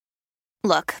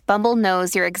Look, Bumble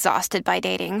knows you're exhausted by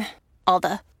dating. All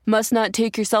the, must not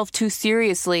take yourself too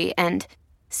seriously, and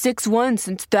 6'1"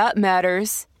 since that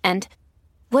matters. And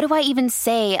what do I even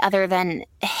say other than,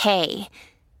 hey?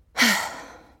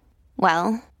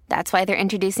 Well, that's why they're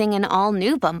introducing an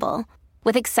all-new Bumble,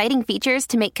 with exciting features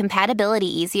to make compatibility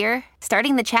easier,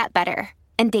 starting the chat better,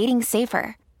 and dating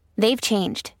safer. They've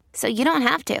changed, so you don't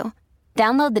have to.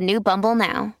 Download the new Bumble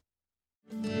now.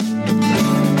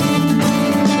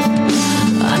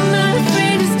 I'm not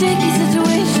afraid of sticky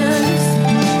situations.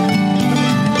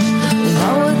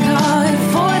 I work hard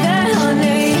for that,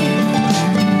 honey.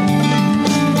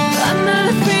 I'm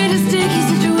not afraid of sticky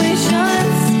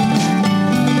situations.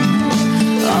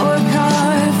 I work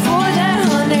hard for that,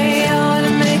 honey. I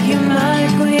wanna make you my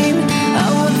queen.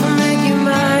 I want to make you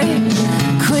my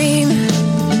queen.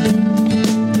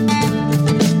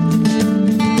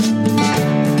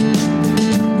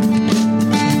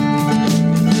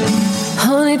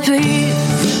 Honey, please.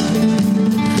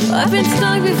 I've been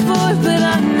stung before, but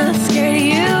I'm not scared of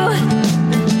you.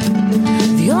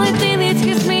 The only thing that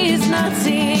scares me is not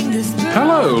seeing this.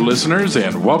 Hello, listeners,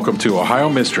 and welcome to Ohio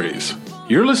Mysteries.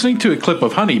 You're listening to a clip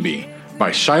of Honeybee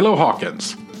by Shiloh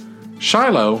Hawkins.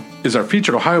 Shiloh is our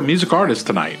featured Ohio music artist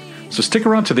tonight, so stick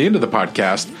around to the end of the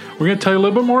podcast. We're going to tell you a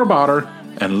little bit more about her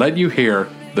and let you hear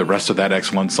the rest of that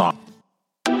excellent song.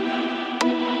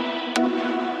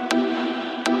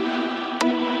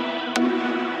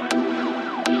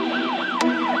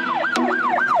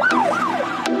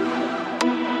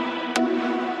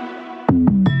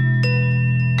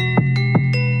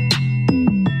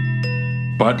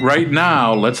 But right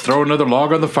now, let's throw another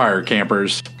log on the fire,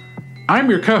 campers. I'm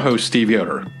your co-host, Steve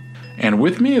Yoder, and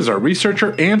with me is our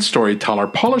researcher and storyteller,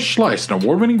 Paula Schleiss, an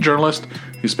award-winning journalist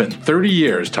who spent 30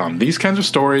 years telling these kinds of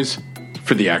stories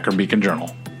for the Akron Beacon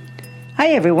Journal. Hi,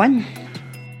 everyone.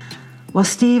 Well,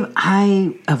 Steve,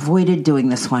 I avoided doing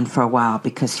this one for a while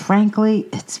because, frankly,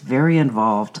 it's very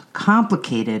involved,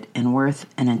 complicated, and worth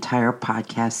an entire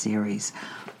podcast series.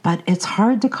 But it's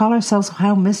hard to call ourselves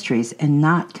Ohio Mysteries and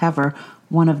not cover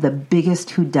one of the biggest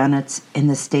whodunits in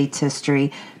the state's history,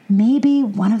 maybe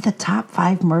one of the top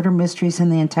 5 murder mysteries in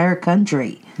the entire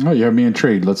country. Oh, you have me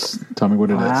intrigued. Tell me what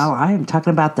it is. Well, I am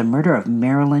talking about the murder of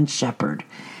Marilyn Sheppard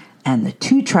and the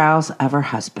 2 trials of her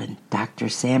husband, Dr.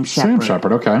 Sam Sheppard. Sam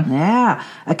Sheppard, okay. Yeah,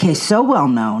 a case so well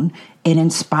known, it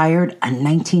inspired a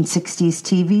 1960s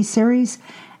TV series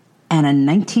and a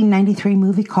 1993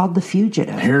 movie called The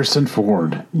Fugitive. Harrison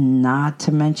Ford. Not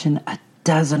to mention a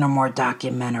dozen or more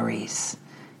documentaries.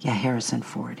 Yeah, Harrison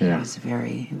Ford. He was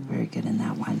very, very good in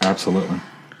that one. Absolutely.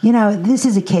 You know, this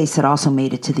is a case that also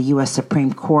made it to the U.S.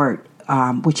 Supreme Court,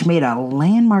 which made a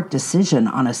landmark decision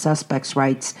on a suspect's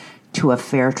rights to a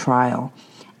fair trial.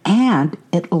 And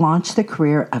it launched the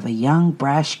career of a young,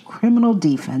 brash criminal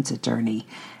defense attorney,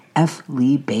 F.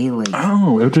 Lee Bailey.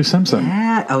 Oh, O.J. Simpson.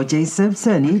 Yeah, O.J.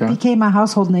 Simpson. He became a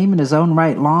household name in his own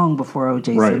right long before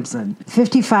O.J. Simpson.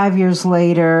 55 years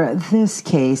later, this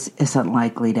case isn't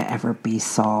likely to ever be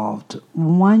solved.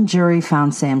 One jury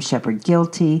found Sam Sheppard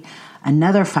guilty.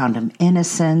 Another found him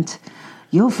innocent.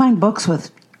 You'll find books with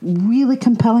really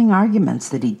compelling arguments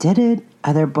that he did it.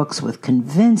 Other books with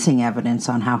convincing evidence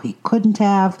on how he couldn't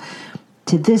have.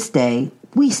 To this day,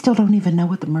 we still don't even know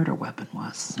what the murder weapon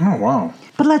was. Oh, wow.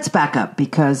 But let's back up,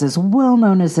 because as well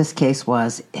known as this case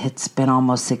was, it's been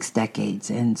almost 6 decades,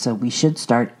 and so we should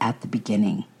start at the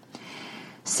beginning.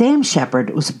 Sam Sheppard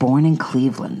was born in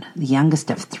Cleveland, the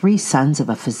youngest of 3 sons of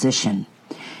a physician.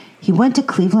 He went to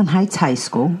Cleveland Heights High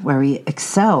School, where he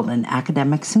excelled in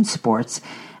academics and sports,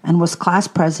 and was class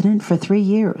president for 3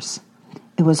 years.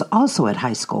 It was also at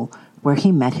high school where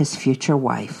he met his future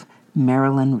wife,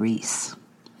 Marilyn Reese.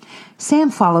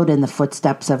 Sam followed in the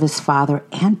footsteps of his father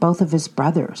and both of his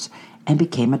brothers and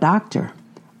became a doctor,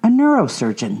 a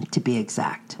neurosurgeon to be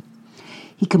exact.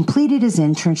 He completed his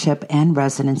internship and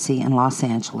residency in Los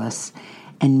Angeles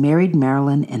and married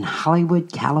Marilyn in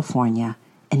Hollywood, California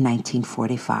in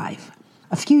 1945.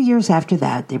 A few years after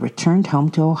that, they returned home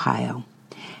to Ohio,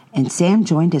 and Sam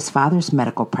joined his father's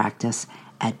medical practice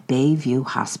at Bayview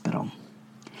Hospital.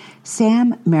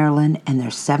 Sam, Marilyn, and their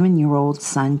 7-year-old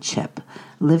son, Chip,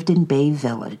 lived in Bay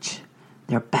Village.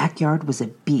 Their backyard was a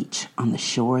beach on the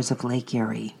shores of Lake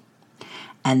Erie.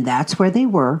 And that's where they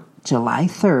were, July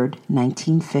 3rd,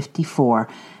 1954,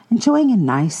 enjoying a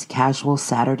nice, casual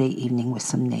Saturday evening with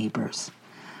some neighbors.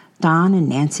 Don and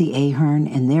Nancy Ahern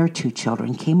and their 2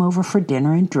 children came over for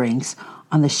dinner and drinks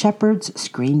on the Sheppards'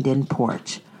 screened-in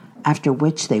porch, after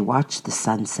which they watched the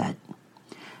sunset.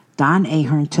 Don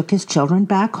Ahern took his children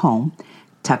back home,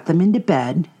 tucked them into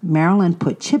bed, Marilyn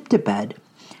put Chip to bed,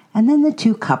 And then the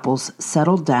two couples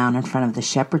settled down in front of the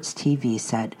Sheppard's TV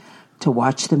set to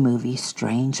watch the movie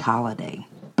Strange Holiday.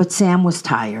 But Sam was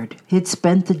tired. He'd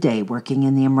spent the day working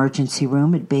in the emergency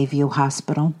room at Bayview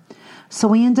Hospital,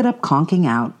 so he ended up conking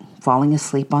out, falling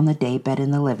asleep on the daybed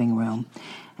in the living room,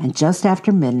 and just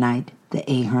after midnight, the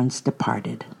Aherns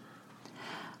departed.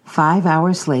 5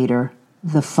 hours later,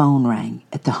 the phone rang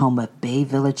at the home of Bay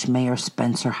Village Mayor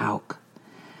Spencer Houck.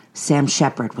 Sam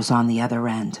Sheppard was on the other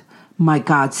end. "My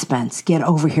God, Spence, get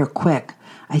over here quick.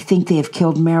 I think they have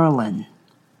killed Marilyn."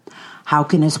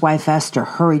 Houck and his wife Esther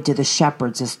hurried to the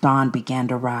Sheppards as dawn began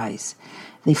to rise.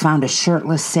 They found a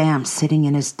shirtless Sam sitting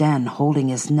in his den, holding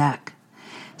his neck.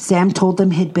 Sam told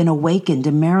them he'd been awakened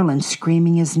to Marilyn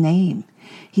screaming his name.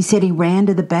 He said he ran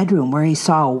to the bedroom where he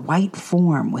saw a white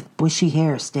form with bushy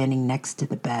hair standing next to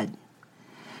the bed.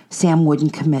 Sam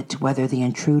wouldn't commit to whether the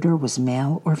intruder was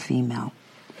male or female.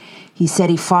 He said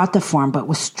he fought the form but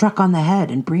was struck on the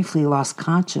head and briefly lost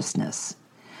consciousness.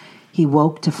 He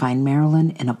woke to find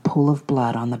Marilyn in a pool of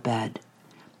blood on the bed.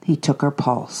 He took her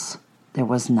pulse. There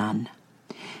was none.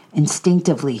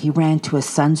 Instinctively, he ran to his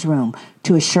son's room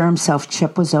to assure himself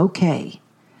Chip was okay.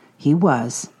 He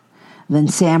was. Then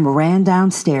Sam ran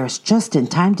downstairs just in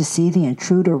time to see the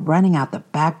intruder running out the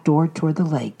back door toward the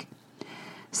lake.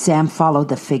 Sam followed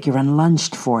the figure and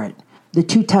lunged for it. The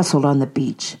two tussled on the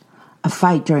beach, a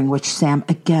fight during which Sam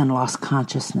again lost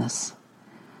consciousness.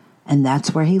 And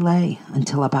that's where he lay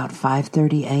until about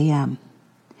 5:30 a.m.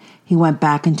 He went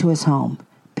back into his home,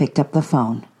 picked up the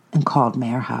phone, and called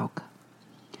Mayor Houck.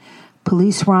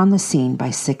 Police were on the scene by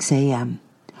 6 a.m.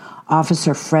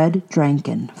 Officer Fred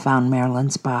Drankin found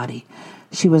Marilyn's body.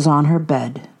 She was on her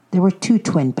bed. There were 2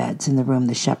 twin beds in the room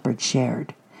the Sheppards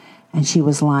shared, and she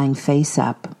was lying face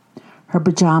up. Her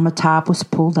pajama top was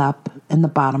pulled up and the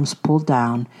bottoms pulled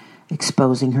down,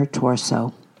 exposing her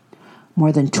torso.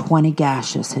 More than 20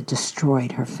 gashes had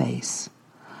destroyed her face.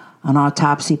 An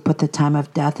autopsy put the time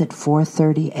of death at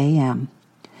 4:30 a.m.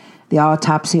 The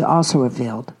autopsy also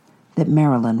revealed that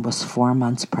Marilyn was 4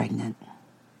 months pregnant.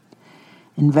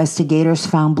 Investigators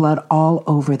found blood all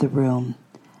over the room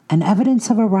and evidence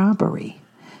of a robbery.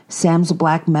 Sam's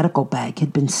black medical bag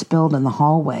had been spilled in the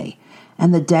hallway,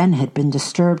 and the den had been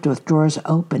disturbed with drawers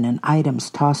open and items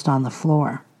tossed on the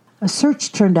floor. A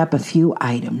search turned up a few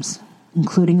items,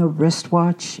 including a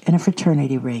wristwatch and a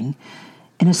fraternity ring,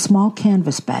 in a small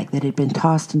canvas bag that had been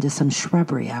tossed into some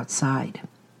shrubbery outside.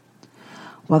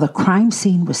 While the crime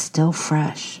scene was still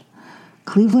fresh,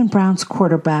 Cleveland Browns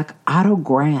quarterback Otto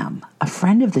Graham, a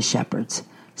friend of the Sheppards,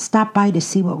 stopped by to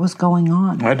see what was going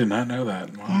on. I did not know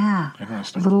that. Wow. Yeah,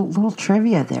 Interesting. little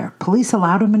trivia there. Police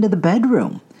allowed him into the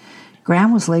bedroom.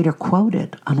 Graham was later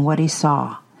quoted on what he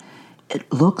saw.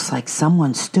 "It looks like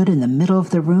someone stood in the middle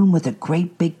of the room with a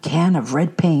great big can of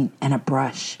red paint and a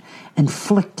brush and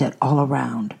flicked it all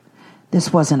around.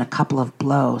 This wasn't a couple of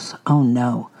blows. Oh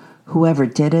no, whoever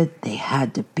did it, they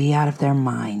had to be out of their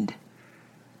mind."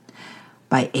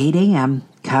 By 8 a.m.,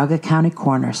 Cuyahoga County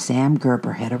Coroner Sam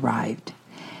Gerber had arrived,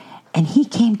 and he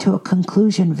came to a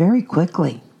conclusion very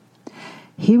quickly.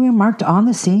 He remarked on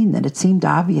the scene that it seemed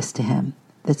obvious to him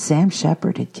that Sam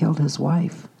Sheppard had killed his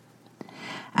wife.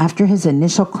 After his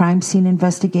initial crime scene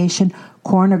investigation,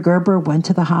 Coroner Gerber went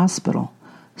to the hospital,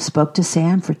 spoke to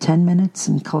Sam for 10 minutes,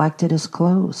 and collected his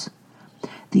clothes.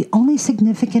 The only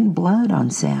significant blood on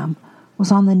Sam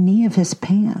was on the knee of his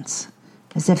pants,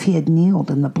 as if he had kneeled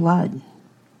in the blood.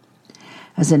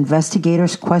 As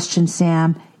investigators questioned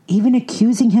Sam, even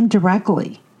accusing him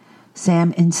directly,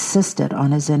 Sam insisted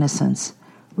on his innocence,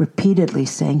 repeatedly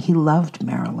saying he loved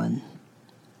Marilyn.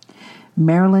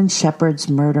 Marilyn Sheppard's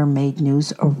murder made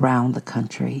news around the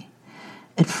country.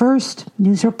 At first,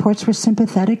 news reports were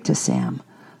sympathetic to Sam,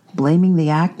 blaming the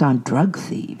act on drug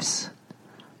thieves.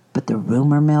 But the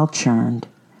rumor mill churned,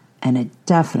 and it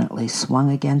definitely swung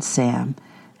against Sam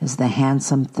as the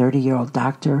handsome 30-year-old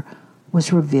doctor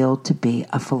was revealed to be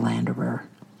a philanderer.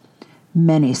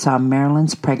 Many saw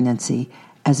Marilyn's pregnancy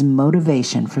as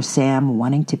motivation for Sam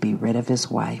wanting to be rid of his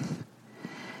wife.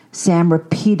 Sam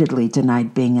repeatedly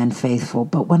denied being unfaithful,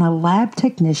 but when a lab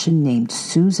technician named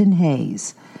Susan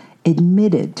Hayes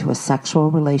admitted to a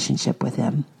sexual relationship with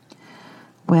him,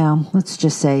 well, let's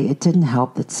just say it didn't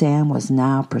help that Sam was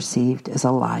now perceived as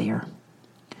a liar.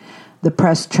 The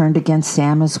press turned against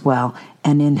Sam as well,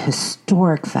 and in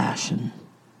historic fashion.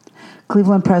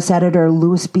 Cleveland Press editor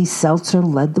Louis B. Seltzer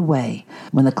led the way.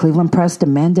 When the Cleveland Press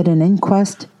demanded an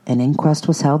inquest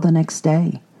was held the next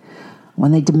day.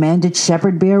 When they demanded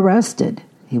Sheppard be arrested,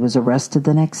 he was arrested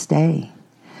the next day.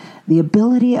 The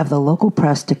ability of the local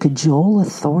press to cajole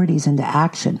authorities into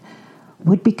action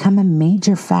would become a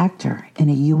major factor in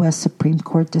a U.S. Supreme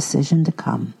Court decision to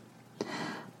come.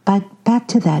 But back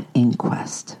to that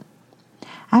inquest.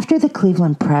 After the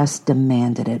Cleveland Press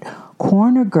demanded it,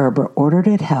 Coroner Gerber ordered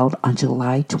it held on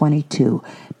July 22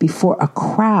 before a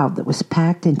crowd that was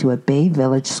packed into a Bay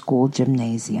Village school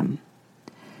gymnasium.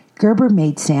 Gerber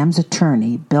made Sam's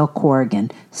attorney, Bill Corrigan,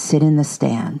 sit in the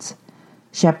stands.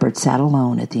 Sheppard sat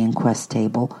alone at the inquest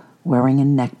table, wearing a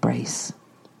neck brace.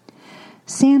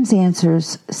 Sam's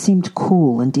answers seemed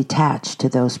cool and detached to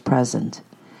those present,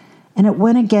 and it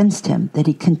went against him that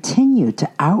he continued to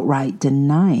outright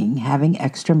denying having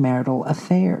extramarital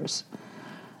affairs.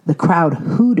 The crowd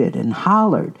hooted and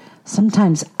hollered,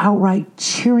 sometimes outright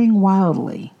cheering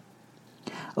wildly.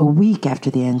 A week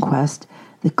after the inquest,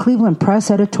 the Cleveland Press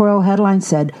editorial headline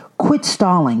said, "Quit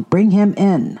stalling, bring him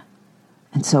in."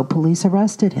 And so police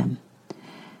arrested him.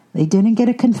 They didn't get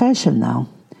a confession, though.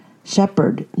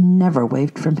 Sheppard never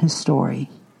wavered from his story.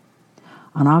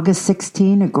 On August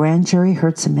 16, a grand jury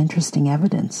heard some interesting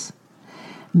evidence.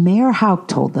 Mayor Houck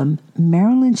told them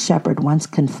Marilyn Sheppard once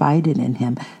confided in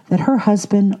him that her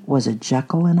husband was a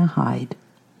Jekyll and a Hyde.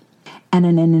 And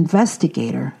an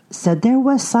investigator said there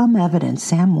was some evidence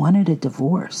Sam wanted a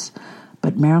divorce,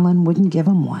 but Marilyn wouldn't give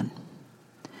him one.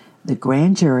 The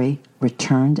grand jury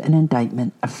returned an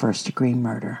indictment of first-degree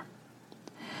murder.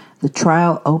 The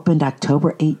trial opened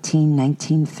October 18,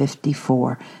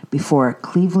 1954, before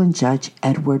Cleveland Judge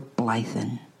Edward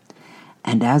Blythen.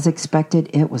 And as expected,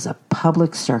 it was a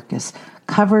public circus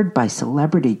covered by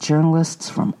celebrity journalists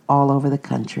from all over the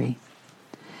country.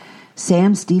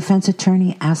 Sam's defense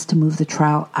attorney asked to move the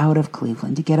trial out of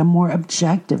Cleveland to get a more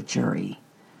objective jury.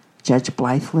 Judge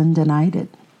Blythen denied it.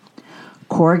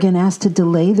 Corrigan asked to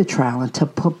delay the trial until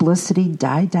publicity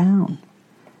died down.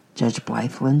 Judge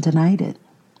Blythen denied it.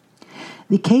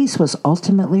 The case was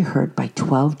ultimately heard by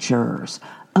 12 jurors,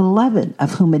 11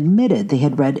 of whom admitted they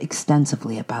had read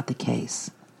extensively about the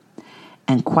case.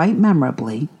 And quite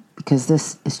memorably, because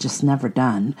this is just never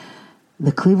done,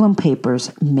 the Cleveland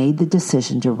papers made the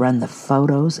decision to run the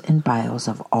photos and bios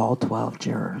of all 12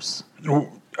 jurors.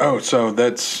 Oh, so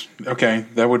that's, okay,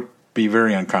 that would be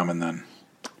very uncommon then.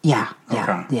 Yeah,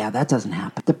 that doesn't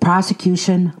happen. The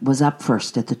prosecution was up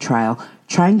first at the trial,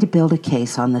 trying to build a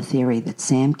case on the theory that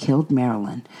Sam killed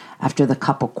Marilyn after the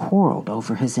couple quarreled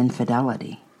over his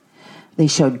infidelity. They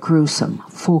showed gruesome,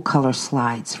 full-color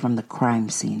slides from the crime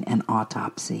scene and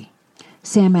autopsy.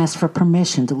 Sam asked for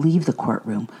permission to leave the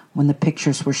courtroom when the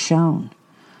pictures were shown.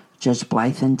 Judge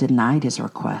Blythen denied his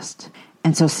request,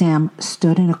 and so Sam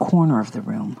stood in a corner of the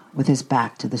room with his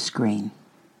back to the screen.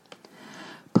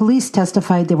 Police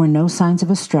testified there were no signs of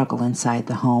a struggle inside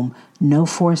the home, no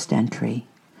forced entry.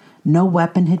 No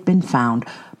weapon had been found,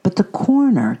 but the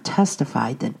coroner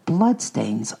testified that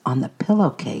bloodstains on the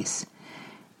pillowcase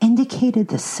indicated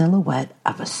the silhouette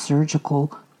of a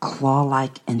surgical,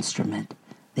 claw-like instrument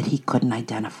that he couldn't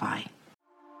identify.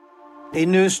 A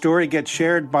news story gets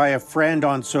shared by a friend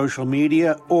on social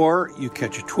media, or you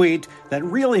catch a tweet that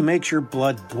really makes your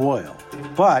blood boil.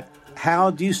 But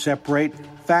how do you separate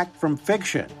fact from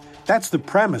fiction? That's the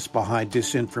premise behind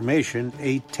Disinformation,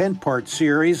 a 10-part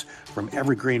series from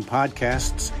Evergreen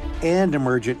Podcasts and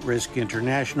Emergent Risk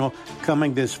International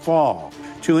coming this fall.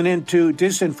 Tune into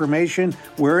Disinformation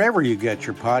wherever you get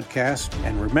your podcasts,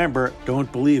 and remember,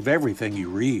 don't believe everything you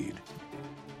read.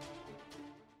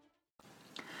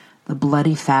 The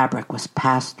bloody fabric was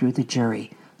passed through the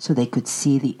jury so they could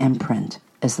see the imprint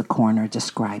as the coroner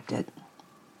described it.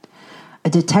 A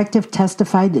detective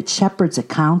testified that Sheppard's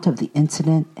account of the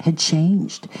incident had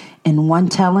changed. In one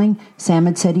telling, Sam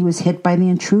had said he was hit by the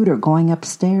intruder going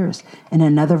upstairs. In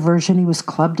another version, he was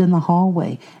clubbed in the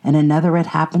hallway, and another had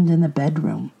happened in the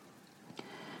bedroom.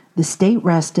 The state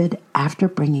rested after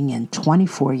bringing in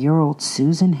 24-year-old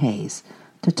Susan Hayes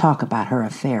to talk about her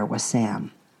affair with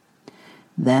Sam.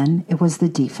 Then it was the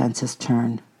defense's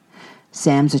turn.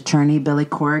 Sam's attorney, Billy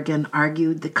Corrigan,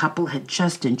 argued the couple had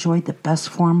just enjoyed the best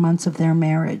 4 months of their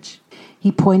marriage.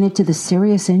 He pointed to the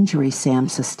serious injury Sam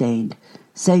sustained,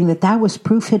 saying that was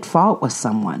proof he'd fought with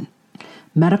someone.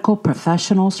 Medical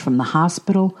professionals from the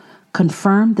hospital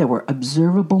confirmed there were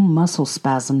observable muscle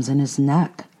spasms in his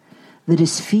neck, that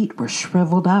his feet were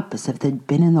shriveled up as if they'd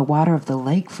been in the water of the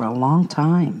lake for a long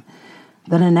time,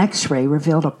 that an X-ray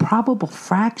revealed a probable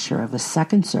fracture of a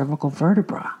second cervical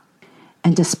vertebra.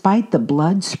 And despite the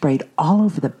blood sprayed all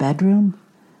over the bedroom,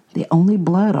 the only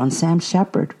blood on Sam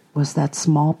Sheppard was that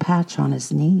small patch on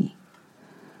his knee.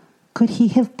 Could he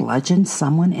have bludgeoned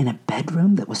someone in a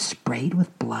bedroom that was sprayed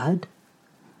with blood?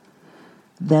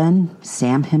 Then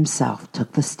Sam himself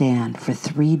took the stand for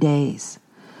 3 days,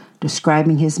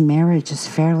 describing his marriage as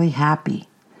fairly happy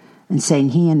and saying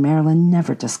he and Marilyn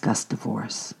never discussed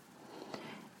divorce.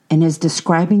 In his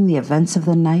describing the events of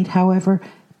the night, however,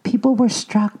 people were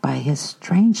struck by his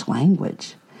strange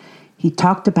language. He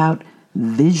talked about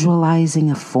visualizing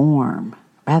a form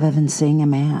rather than seeing a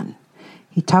man.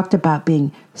 He talked about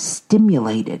being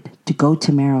stimulated to go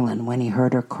to Marilyn when he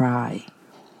heard her cry.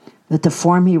 That the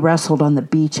form he wrestled on the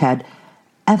beach had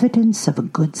evidence of a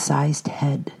good-sized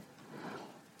head.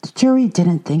 The jury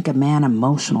didn't think a man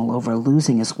emotional over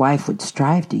losing his wife would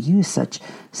strive to use such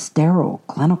sterile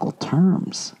clinical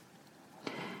terms.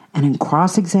 And in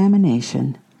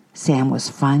cross-examination, Sam was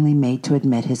finally made to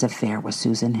admit his affair with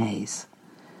Susan Hayes.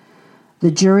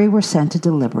 The jury were sent to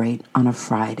deliberate on a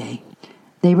Friday.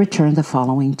 They returned the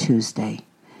following Tuesday.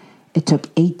 It took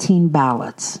 18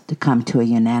 ballots to come to a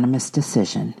unanimous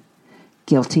decision.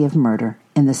 Guilty of murder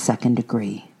in the second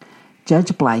degree. Judge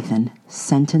Blythen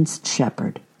sentenced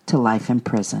Sheppard to life in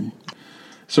prison.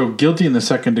 So guilty in the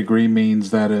second degree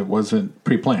means that it wasn't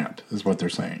pre-planned, is what they're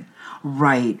saying.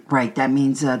 Right. That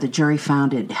means the jury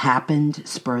found it happened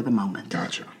spur of the moment.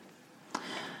 Gotcha.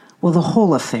 Well, the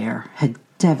whole affair had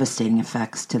devastating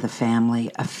effects to the family.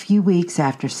 A few weeks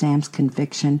after Sam's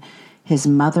conviction, his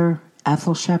mother,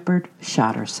 Ethel Sheppard,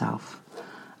 shot herself.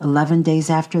 11 days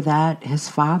after that, his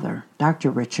father,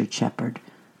 Dr. Richard Sheppard,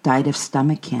 died of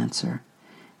stomach cancer.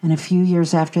 And a few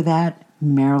years after that,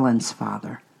 Marilyn's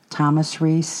father, Thomas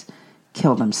Reese,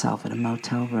 killed himself in a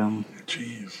motel room.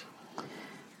 Jeez.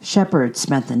 Sheppard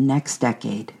spent the next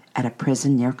decade at a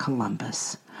prison near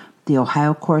Columbus. The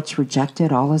Ohio courts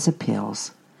rejected all his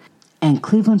appeals, and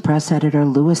Cleveland Press editor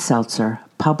Louis Seltzer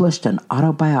published an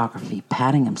autobiography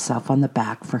patting himself on the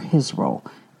back for his role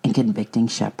in convicting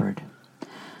Sheppard.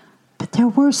 But there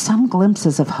were some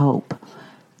glimpses of hope.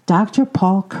 Dr.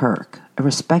 Paul Kirk, a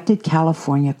respected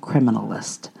California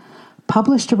criminalist,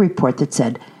 published a report that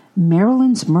said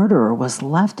Marilyn's murderer was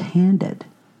left-handed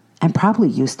and probably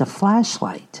used a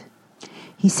flashlight.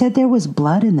 He said there was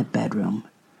blood in the bedroom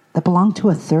that belonged to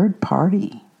a third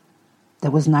party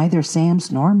that was neither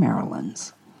Sam's nor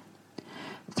Marilyn's.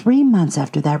 3 months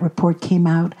after that report came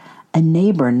out, a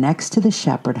neighbor next to the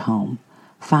Sheppard home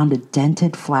found a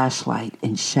dented flashlight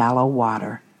in shallow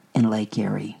water in Lake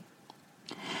Erie.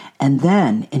 And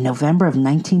then, in November of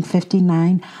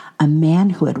 1959, a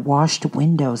man who had washed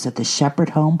windows at the Sheppard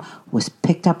home was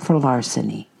picked up for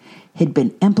larceny. He'd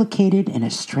been implicated in a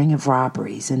string of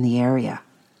robberies in the area.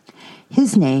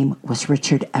 His name was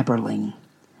Richard Eberling,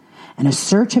 and a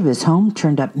search of his home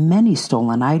turned up many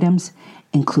stolen items,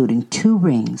 including 2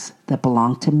 rings that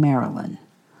belonged to Marilyn,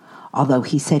 although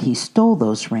he said he stole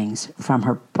those rings from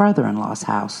her brother-in-law's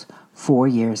house 4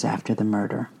 years after the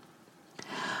murder.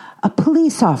 A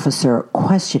police officer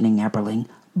questioning Eberling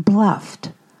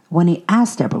bluffed when he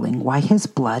asked Eberling why his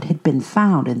blood had been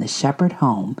found in the Sheppard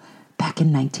home back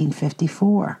in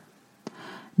 1954.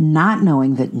 Not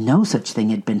knowing that no such thing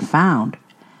had been found,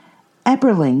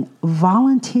 Eberling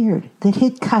volunteered that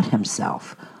he'd cut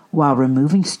himself while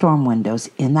removing storm windows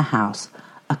in the house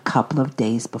a couple of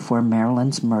days before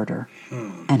Marilyn's murder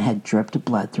and had dripped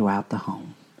blood throughout the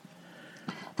home.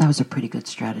 That was a pretty good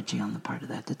strategy on the part of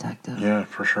that detective. Yeah,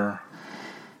 for sure.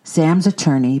 Sam's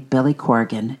attorney, Billy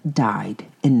Corrigan, died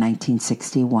in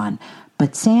 1961,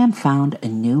 but Sam found a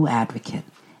new advocate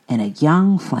in a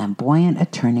young, flamboyant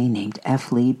attorney named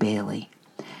F. Lee Bailey.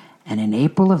 And in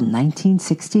April of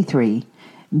 1963,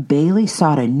 Bailey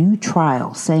sought a new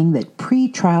trial, saying that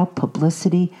pre-trial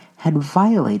publicity had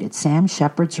violated Sam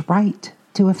Sheppard's right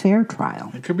to a fair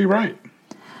trial. It could be right.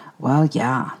 Well,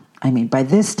 yeah. I mean, by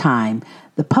this time,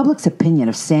 the public's opinion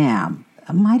of Sam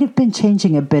might have been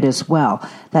changing a bit as well.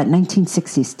 That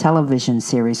 1960s television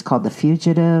series called The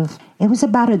Fugitive, it was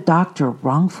about a doctor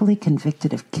wrongfully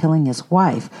convicted of killing his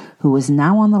wife, who was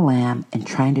now on the lam and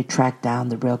trying to track down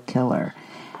the real killer.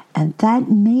 And that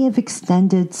may have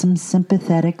extended some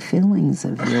sympathetic feelings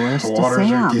of viewers to Sam.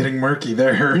 Waters are getting murky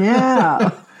there.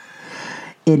 Yeah.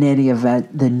 In any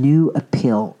event, the new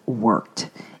appeal worked.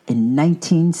 In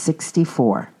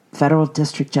 1964, Federal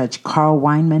District Judge Carl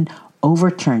Weinman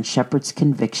overturned Sheppard's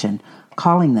conviction,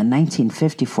 calling the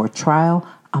 1954 trial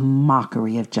a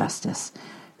mockery of justice.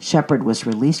 Sheppard was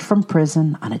released from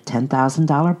prison on a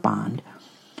 $10,000 bond,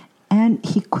 and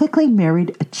he quickly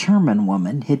married a German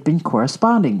woman he'd been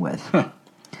corresponding with.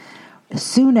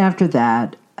 Soon after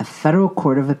that, a federal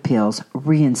court of appeals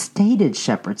reinstated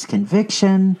Sheppard's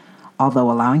conviction, although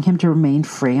allowing him to remain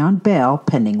free on bail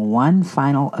pending one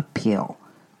final appeal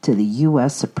to the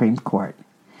U.S. Supreme Court.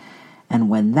 And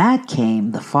when that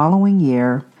came the following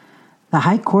year, the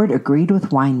High Court agreed with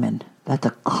Weinman that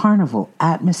the carnival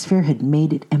atmosphere had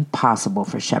made it impossible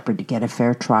for Sheppard to get a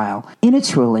fair trial. In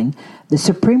its ruling, the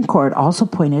Supreme Court also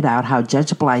pointed out how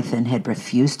Judge Blythen had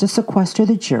refused to sequester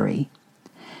the jury,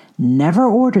 never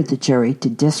ordered the jury to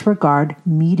disregard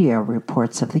media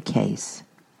reports of the case,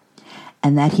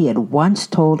 and that he had once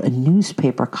told a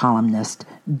newspaper columnist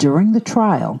during the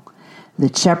trial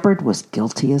that Sheppard was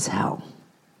guilty as hell.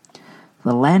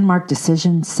 The landmark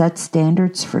decision set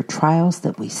standards for trials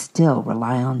that we still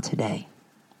rely on today.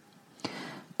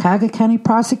 Cuyahoga County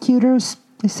prosecutors,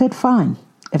 they said fine.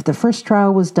 If the first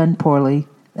trial was done poorly,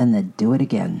 then they'd do it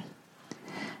again.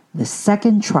 The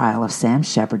second trial of Sam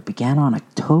Sheppard began on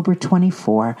October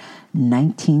 24,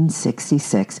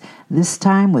 1966, this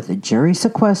time with the jury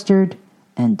sequestered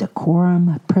and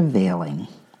decorum prevailing.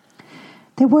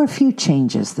 There were a few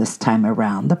changes this time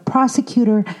around. The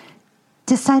prosecutor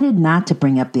decided not to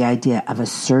bring up the idea of a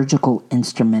surgical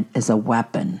instrument as a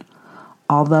weapon,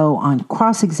 although on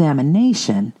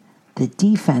cross-examination, the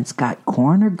defense got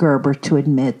Coroner Gerber to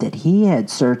admit that he had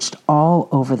searched all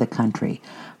over the country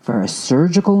for a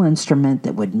surgical instrument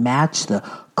that would match the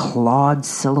clawed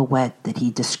silhouette that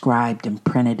he described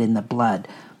imprinted in the blood,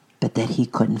 but that he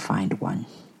couldn't find one.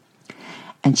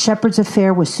 And Sheppard's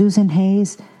affair with Susan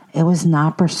Hayes, it was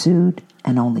not pursued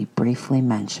and only briefly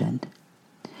mentioned.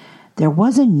 There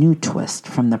was a new twist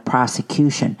from the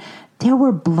prosecution. There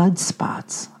were blood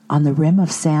spots on the rim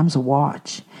of Sam's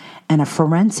watch, and a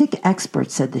forensic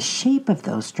expert said the shape of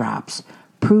those drops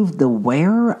proved the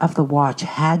wearer of the watch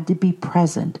had to be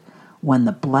present when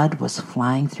the blood was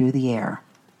flying through the air.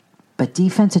 But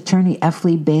defense attorney F.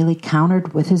 Lee Bailey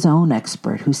countered with his own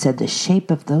expert, who said the shape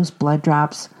of those blood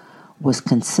drops was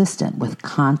consistent with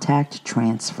contact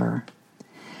transfer.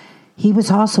 He was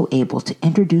also able to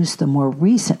introduce the more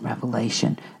recent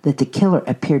revelation that the killer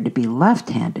appeared to be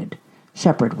left-handed,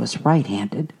 Sheppard was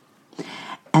right-handed,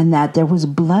 and that there was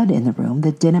blood in the room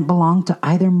that didn't belong to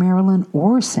either Marilyn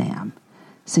or Sam,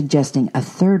 suggesting a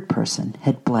third person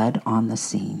had bled on the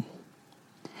scene.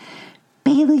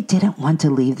 Bailey didn't want to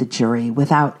leave the jury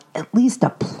without at least a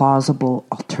plausible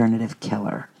alternative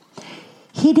killer.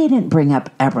 He didn't bring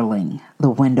up Eberling, the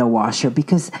window washer,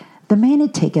 because the man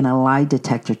had taken a lie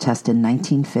detector test in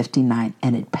 1959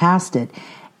 and had passed it,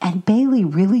 and Bailey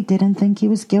really didn't think he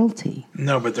was guilty.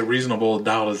 No, but the reasonable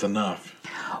doubt is enough.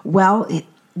 Well,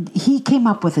 he came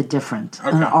up with a different,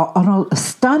 a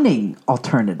stunning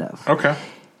alternative. Okay.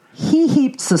 He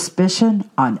heaped suspicion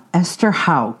on Esther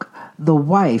Houck, the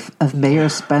wife of Mayor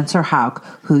Spencer Houck,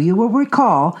 who you will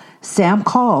recall Sam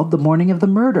called the morning of the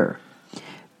murder.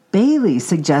 Bailey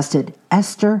suggested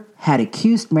Esther had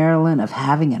accused Marilyn of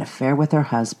having an affair with her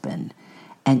husband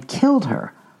and killed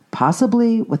her,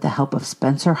 possibly with the help of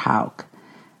Spencer Houck,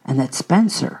 and that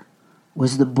Spencer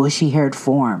was the bushy-haired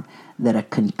form that a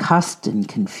concussed and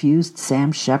confused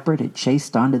Sam Sheppard had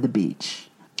chased onto the beach.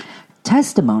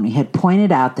 Testimony had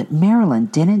pointed out that Marilyn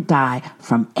didn't die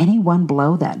from any one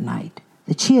blow that night,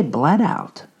 that she had bled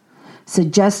out,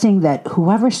 suggesting that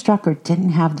whoever struck her didn't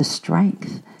have the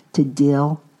strength to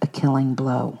deal a killing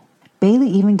blow. Bailey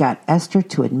even got Esther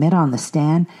to admit on the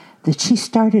stand that she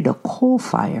started a coal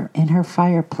fire in her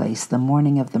fireplace the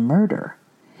morning of the murder,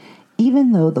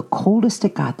 even though the coldest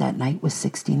it got that night was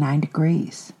 69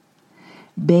 degrees.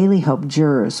 Bailey hoped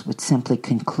jurors would simply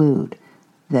conclude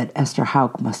that Esther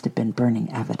Houck must have been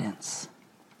burning evidence.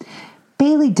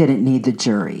 Bailey didn't need the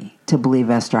jury to believe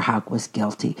Esther Houck was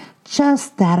guilty,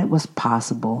 just that it was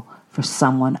possible for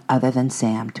someone other than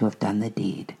Sam to have done the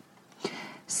deed.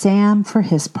 Sam, for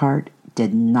his part,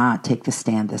 did not take the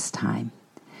stand this time.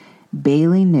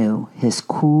 Bailey knew his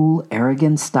cool,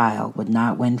 arrogant style would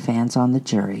not win fans on the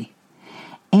jury,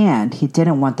 and he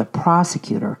didn't want the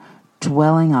prosecutor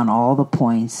dwelling on all the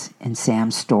points in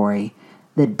Sam's story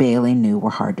that Bailey knew were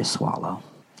hard to swallow.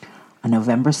 On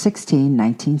November 16,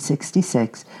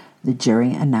 1966, the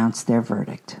jury announced their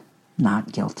verdict,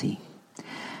 not guilty.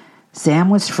 Sam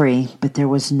was free, but there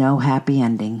was no happy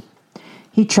ending.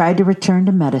 He tried to return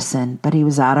to medicine, but he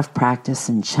was out of practice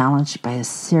and challenged by a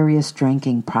serious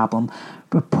drinking problem,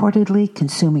 reportedly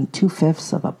consuming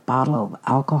 2/5 of a bottle of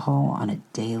alcohol on a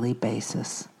daily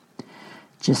basis.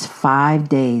 Just 5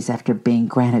 days after being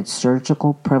granted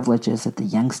surgical privileges at the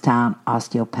Youngstown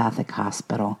Osteopathic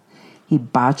Hospital, he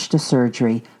botched a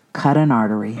surgery, cut an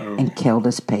artery, and killed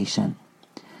his patient.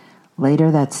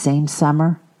 Later that same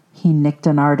summer, he nicked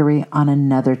an artery on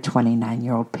another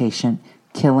 29-year-old patient,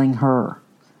 killing her.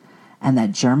 And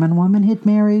that German woman he'd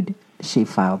married, she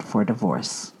filed for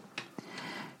divorce.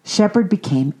 Sheppard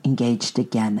became engaged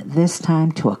again, this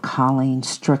time to a Colleen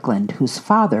Strickland, whose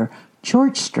father,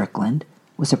 George Strickland,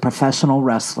 was a professional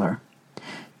wrestler.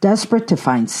 Desperate to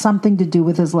find something to do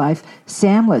with his life,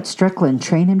 Sam let Strickland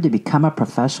train him to become a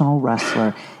professional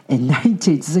wrestler. In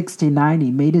 1969,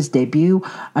 he made his debut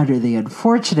under the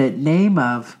unfortunate name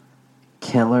of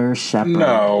killer Sheppard.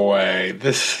 No way.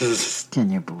 This is... Can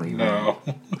you believe it? No.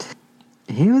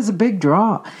 He was a big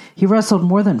draw. He wrestled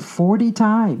more than 40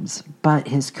 times, but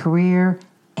his career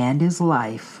and his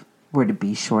life were to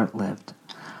be short-lived.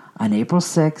 On April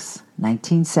 6,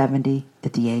 1970,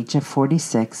 at the age of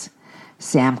 46,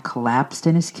 Sam collapsed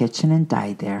in his kitchen and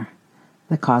died there.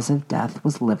 The cause of death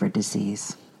was liver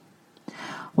disease.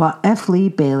 While F. Lee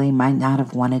Bailey might not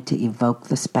have wanted to evoke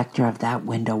the specter of that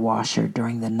window washer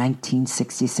during the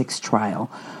 1966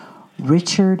 trial,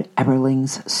 Richard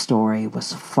Eberling's story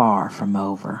was far from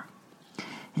over.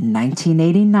 In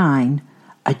 1989,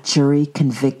 a jury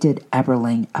convicted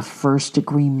Eberling of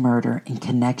first-degree murder in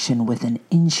connection with an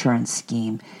insurance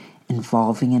scheme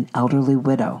involving an elderly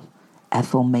widow,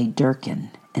 Ethel May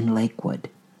Durkin, in Lakewood.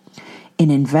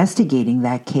 In investigating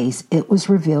that case, it was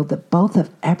revealed that both of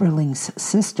Eberling's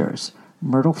sisters,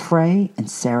 Myrtle Frey and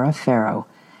Sarah Farrow,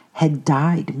 had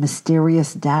died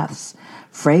mysterious deaths.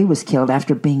 Frey was killed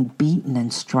after being beaten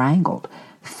and strangled.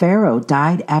 Farrow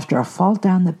died after a fall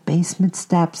down the basement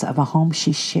steps of a home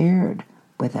she shared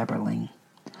with Eberling,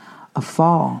 a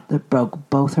fall that broke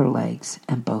both her legs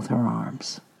and both her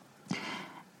arms.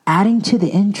 Adding to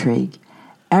the intrigue,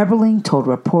 Eberling told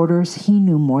reporters he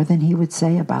knew more than he would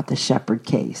say about the Sheppard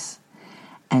case.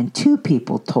 And two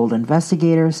people told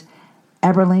investigators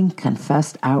Eberling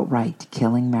confessed outright to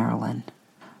killing Marilyn.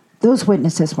 Those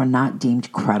witnesses were not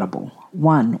deemed credible.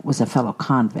 One was a fellow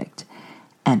convict,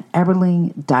 and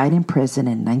Eberling died in prison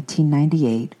in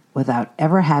 1998 without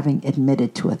ever having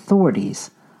admitted to authorities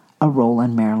a role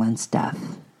in Marilyn's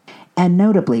death. And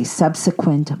notably,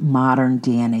 subsequent modern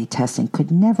DNA testing could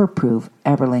never prove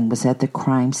Eberling was at the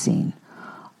crime scene,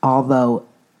 although,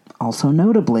 also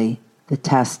notably, the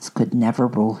tests could never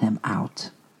rule him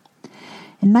out.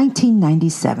 In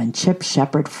 1997, Chip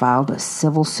Sheppard filed a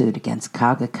civil suit against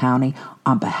Cuyahoga County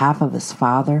on behalf of his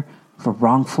father for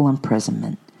wrongful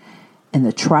imprisonment. In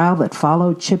the trial that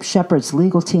followed, Chip Sheppard's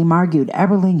legal team argued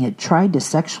Eberling had tried to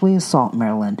sexually assault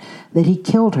Marilyn, that he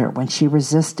killed her when she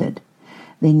resisted.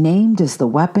 They named as the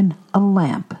weapon a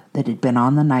lamp that had been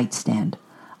on the nightstand,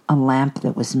 a lamp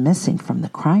that was missing from the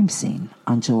crime scene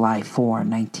on July 4,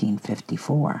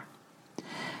 1954.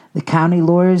 The county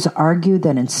lawyers argued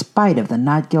that in spite of the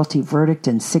not guilty verdict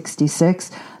in '66,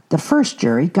 the first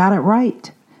jury got it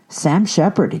right. Sam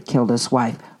Sheppard had killed his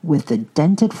wife with the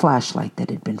dented flashlight that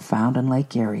had been found in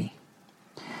Lake Erie.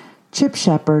 Chip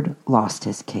Sheppard lost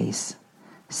his case.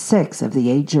 6 of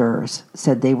the 8 jurors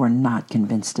said they were not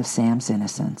convinced of Sam's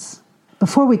innocence.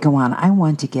 Before we go on, I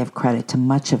want to give credit to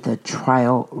much of the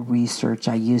trial research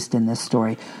I used in this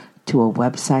story to a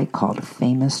website called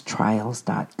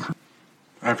famoustrials.com.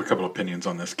 I have a couple opinions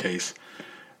on this case.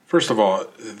 First of all,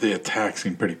 the attack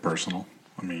seemed pretty personal.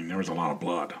 I mean, there was a lot of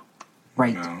blood.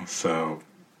 Right. So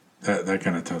that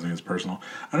kind of tells me it's personal.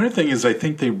 Another thing is I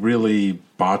think they really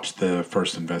botched the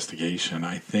first investigation.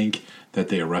 I think that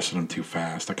they arrested him too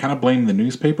fast. I kind of blame the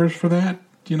newspapers for that,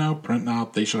 printing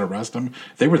out they should arrest him.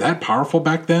 They were that powerful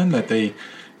back then that they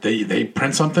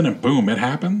print something and boom, it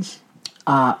happens.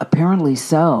 Apparently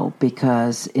so,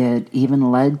 because it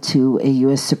even led to a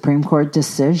U.S. Supreme Court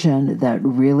decision that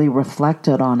really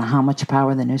reflected on how much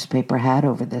power the newspaper had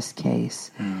over this case.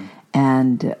 Mm.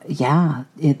 And,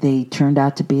 they turned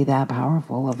out to be that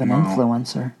powerful of an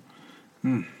influencer.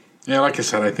 Mm. Yeah, like I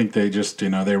said, I think they just,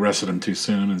 they arrested him too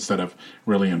soon instead of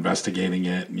really investigating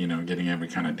it and, getting every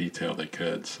kind of detail they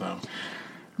could, so...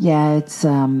 Yeah, it's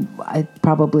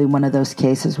probably one of those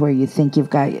cases where you think you've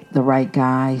got the right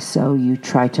guy, so you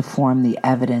try to form the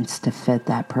evidence to fit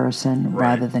that person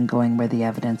rather than going where the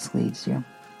evidence leads you.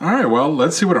 All right, well,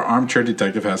 let's see what our armchair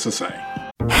detective has to say.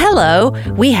 Hello,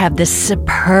 we have this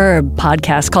superb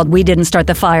podcast called We Didn't Start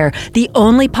the Fire, the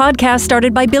only podcast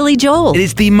started by Billy Joel. It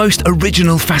is the most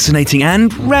original, fascinating,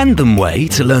 and random way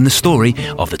to learn the story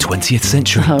of the 20th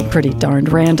century. Oh, pretty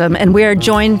darned random. And we are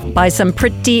joined by some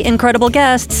pretty incredible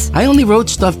guests. I only wrote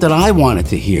stuff that I wanted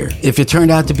to hear. If it turned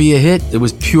out to be a hit, it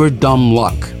was pure dumb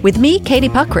luck. With me, Katie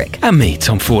Puckrick. And me,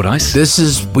 Tom Fordyce. This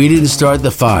is We Didn't Start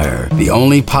the Fire, the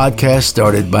only podcast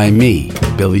started by me,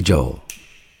 Billy Joel.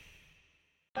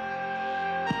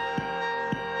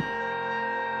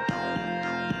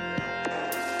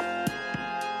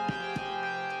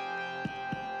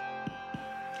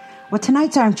 Well,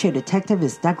 tonight's armchair detective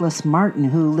is Douglas Martin,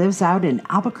 who lives out in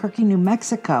Albuquerque, New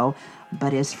Mexico,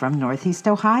 but is from Northeast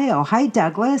Ohio. Hi,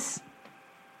 Douglas.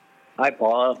 Hi,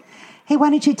 Paula. Hey, why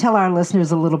don't you tell our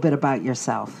listeners a little bit about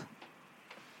yourself?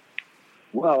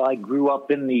 Well, I grew up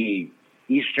in the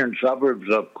eastern suburbs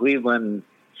of Cleveland,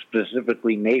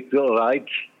 specifically Mayfield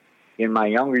Heights, in my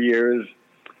younger years,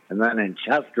 and then in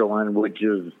Chesterland, which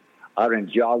is out in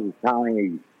Geauga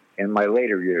County in my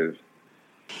later years.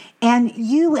 And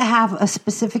you have a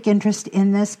specific interest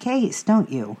in this case, don't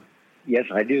you? Yes,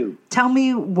 I do. Tell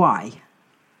me why.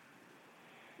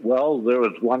 Well, there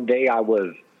was one day I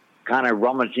was kind of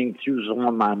rummaging through some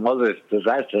of my mother's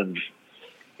possessions,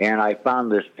 and I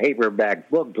found this paperback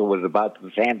book that was about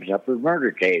the Sam Sheppard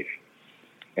murder case.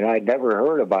 And I'd never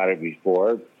heard about it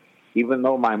before, even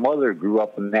though my mother grew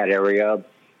up in that area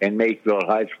in Mayfield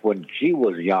Heights when she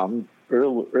was young,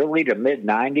 early to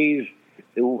mid-90s.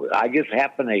 I just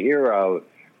happened to hear a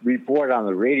report on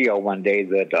the radio one day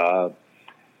that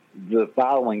the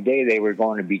following day they were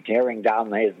going to be tearing down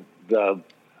the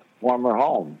former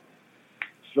home.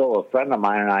 So a friend of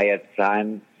mine and I at the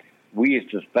time, we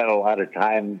used to spend a lot of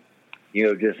time,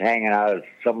 just hanging out at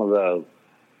some of the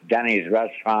Denny's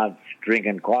restaurants,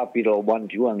 drinking coffee till 1,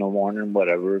 2 in the morning,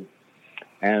 whatever.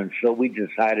 And so we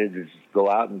decided to just go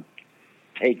out and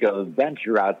take a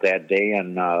venture out that day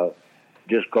and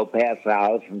just go past the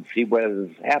house and see whether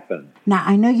this happened. Now,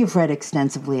 I know you've read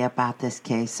extensively about this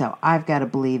case, so I've got to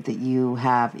believe that you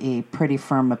have a pretty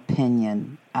firm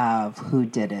opinion of who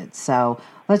did it. So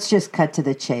let's just cut to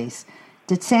the chase.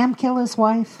 Did Sam kill his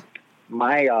wife?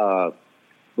 My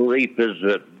belief is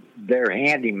that their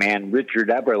handyman, Richard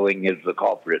Eberling, is the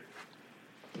culprit.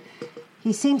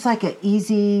 He seems like an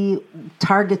easy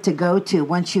target to go to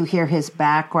once you hear his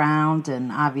background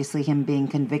and obviously him being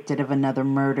convicted of another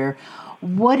murder.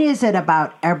 What is it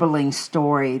about Eberling's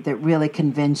story that really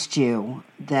convinced you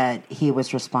that he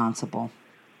was responsible?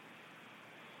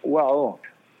 Well,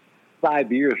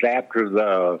 5 years after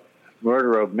the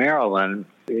murder of Marilyn,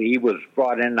 he was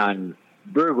brought in on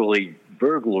burglary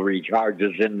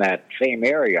charges in that same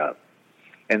area,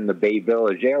 in the Bay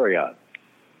Village area.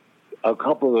 A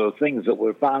couple of the things that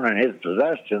were found in his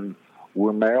possession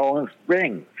were Marilyn's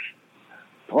rings.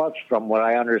 Plus, from what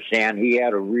I understand, he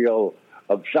had a real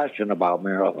obsession about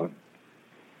Marilyn.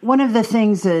 One of the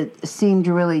things that seemed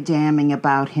really damning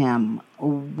about him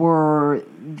were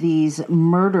these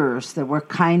murders that were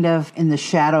kind of in the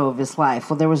shadow of his life.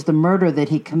 Well, there was the murder that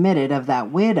he committed of that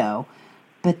widow,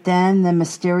 but then the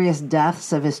mysterious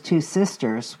deaths of his 2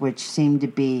 sisters, which seemed to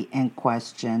be in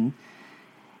question.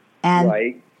 And,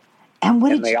 right. And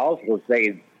they also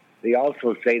say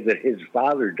that his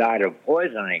father died of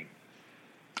poisoning.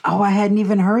 Oh, I hadn't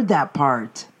even heard that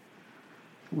part.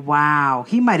 Wow,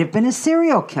 he might have been a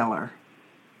serial killer.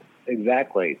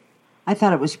 Exactly. I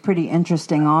thought it was pretty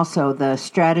interesting also, the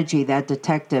strategy that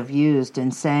detective used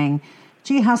in saying,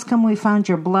 gee, how come we found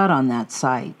your blood on that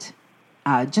site?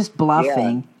 Just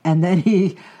bluffing. Yeah. And then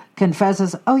he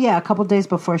confesses, oh yeah, a couple days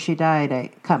before she died,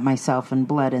 I cut myself in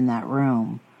blood in that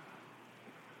room.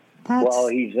 Well,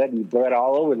 he said he bled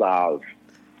all over the house.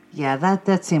 Yeah,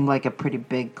 that seemed like a pretty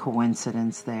big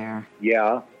coincidence there.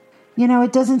 Yeah.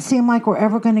 It doesn't seem like we're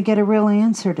ever going to get a real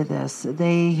answer to this.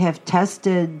 They have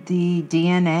tested the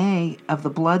DNA of the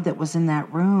blood that was in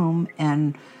that room,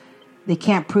 and they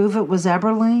can't prove it was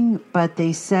Eberling, but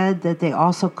they said that they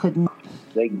also couldn't...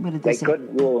 They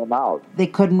couldn't rule him out. They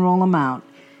couldn't rule him out.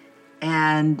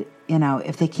 And,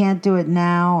 if they can't do it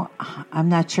now, I'm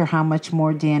not sure how much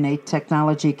more DNA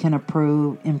technology can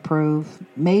improve.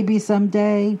 Maybe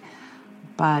someday.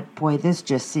 But, boy, this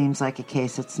just seems like a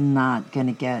case that's not going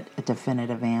to get a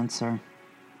definitive answer.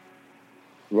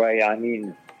 Right. I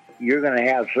mean, you're going to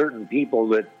have certain people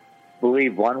that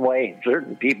believe one way,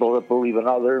 certain people that believe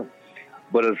another.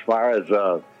 But as far as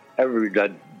the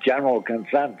general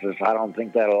consensus, I don't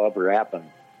think that'll ever happen.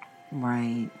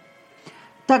 Right.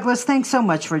 Douglas, thanks so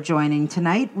much for joining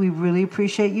tonight. We really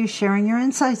appreciate you sharing your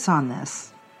insights on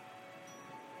this.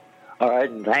 All right,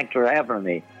 and thanks for having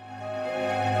me.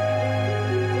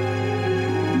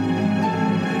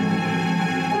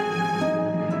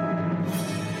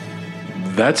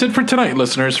 That's it for tonight,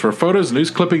 listeners. For photos,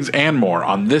 news clippings, and more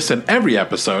on this and every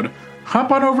episode,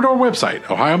 hop on over to our website,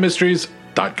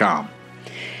 ohiomysteries.com.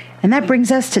 And that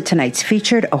brings us to tonight's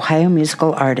featured Ohio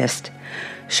musical artist.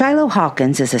 Shiloh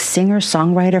Hawkins is a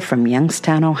singer-songwriter from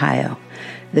Youngstown, Ohio.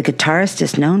 The guitarist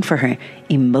is known for her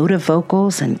emotive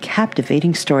vocals and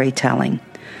captivating storytelling.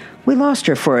 We lost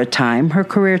her for a time. Her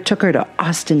career took her to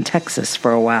Austin, Texas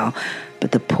for a while,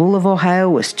 but the pull of Ohio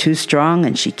was too strong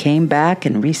and she came back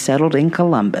and resettled in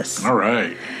Columbus. All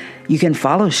right. You can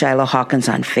follow Shiloh Hawkins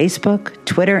on Facebook,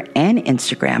 Twitter, and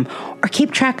Instagram, or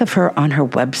keep track of her on her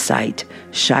website,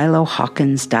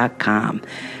 shilohhawkins.com.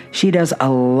 She does a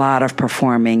lot of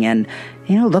performing, and,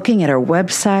 looking at her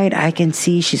website, I can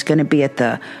see she's going to be at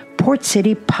the Port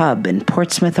City Pub in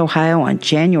Portsmouth, Ohio on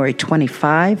January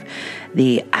 25,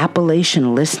 the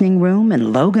Appalachian Listening Room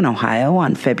in Logan, Ohio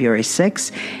on February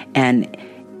 6, and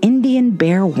Indian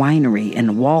Bear Winery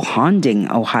in Walhonding,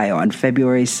 Ohio on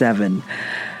February 7.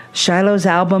 Shiloh's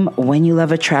album, When You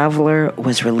Love a Traveler,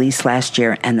 was released last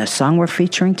year, and the song we're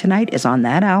featuring tonight is on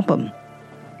that album.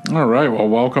 All right, well,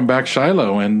 welcome back,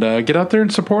 Shiloh, and get out there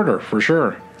and support her, for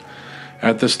sure.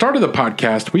 At the start of the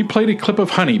podcast, we played a clip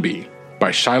of Honeybee by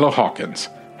Shiloh Hawkins.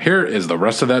 Here is the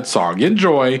rest of that song.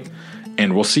 Enjoy,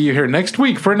 and we'll see you here next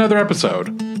week for another episode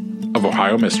of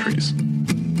Ohio Mysteries.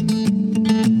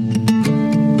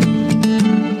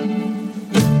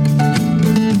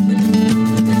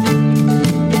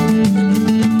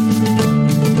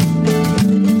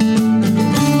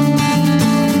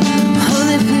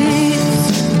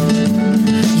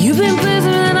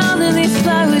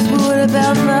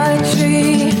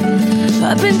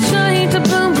 I've been trying to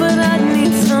bloom, but I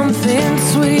need something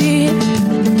sweet.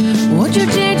 Won't you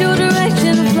change your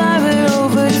direction and fly right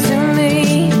over to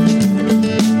me?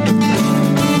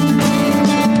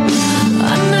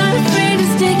 I'm not afraid of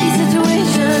sticky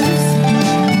situations.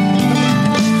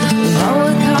 I'll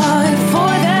work hard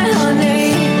for that,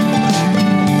 honey.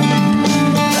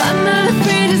 I'm not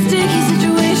afraid of sticky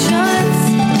situations.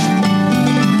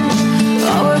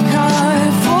 I'll work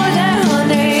hard for that,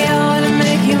 honey. I wanna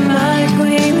make you my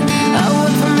queen. I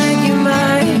want to make you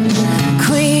my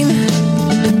queen.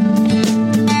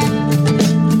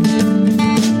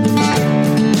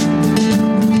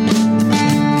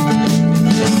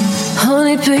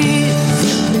 Honey, please.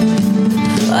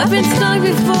 I've been stung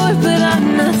before, but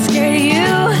I'm not scared of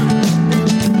you.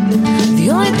 The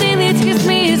only thing that gets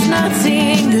me is not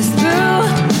seeing this through.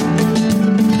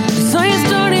 So you're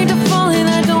starting to fall, and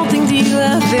I don't think that you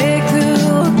have a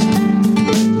clue.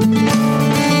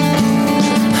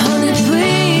 Honey,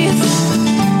 please.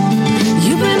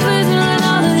 You've been visiting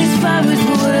all of these flowers,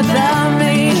 but what about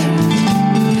me?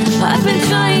 I've been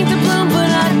trying to bloom,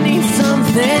 but I need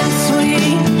something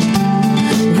sweet.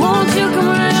 Won't you come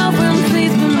right over and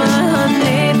please be my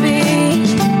honeybee?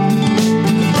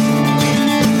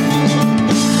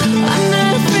 I'm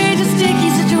not afraid of sticky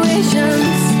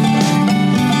situations.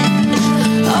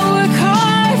 I'll work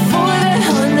hard for that,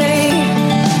 honey.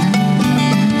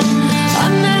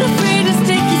 I'm not afraid of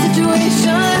sticky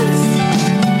situations.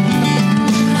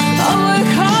 I'll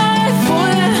work hard for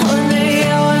that, honey. I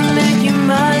wanna make you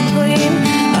my queen.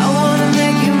 I wanna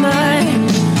make you my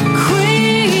queen.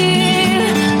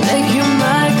 Make you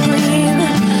my queen.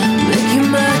 Make you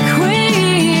my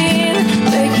queen.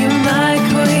 Make you my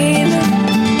queen.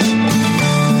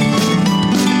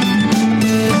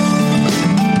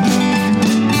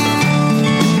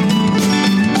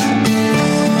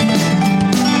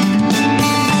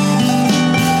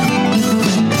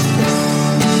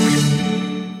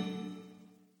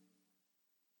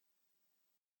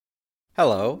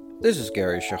 Hello, this is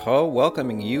Gary Chahot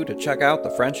welcoming you to check out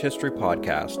the French History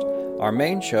Podcast. Our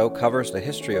main show covers the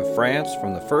history of France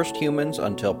from the first humans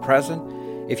until present.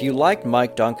 If you liked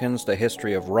Mike Duncan's The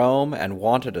History of Rome and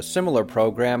wanted a similar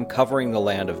program covering the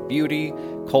land of beauty,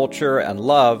 culture, and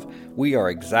love, we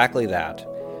are exactly that.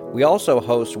 We also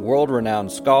host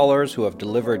world-renowned scholars who have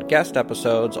delivered guest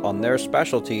episodes on their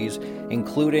specialties,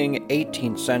 including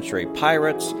 18th century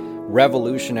pirates,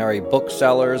 revolutionary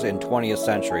booksellers in 20th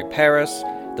century Paris,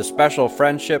 the special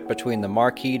friendship between the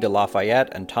Marquis de Lafayette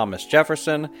and Thomas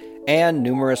Jefferson, and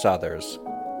numerous others.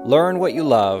 Learn what you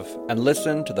love and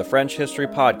listen to the French History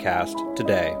Podcast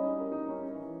today.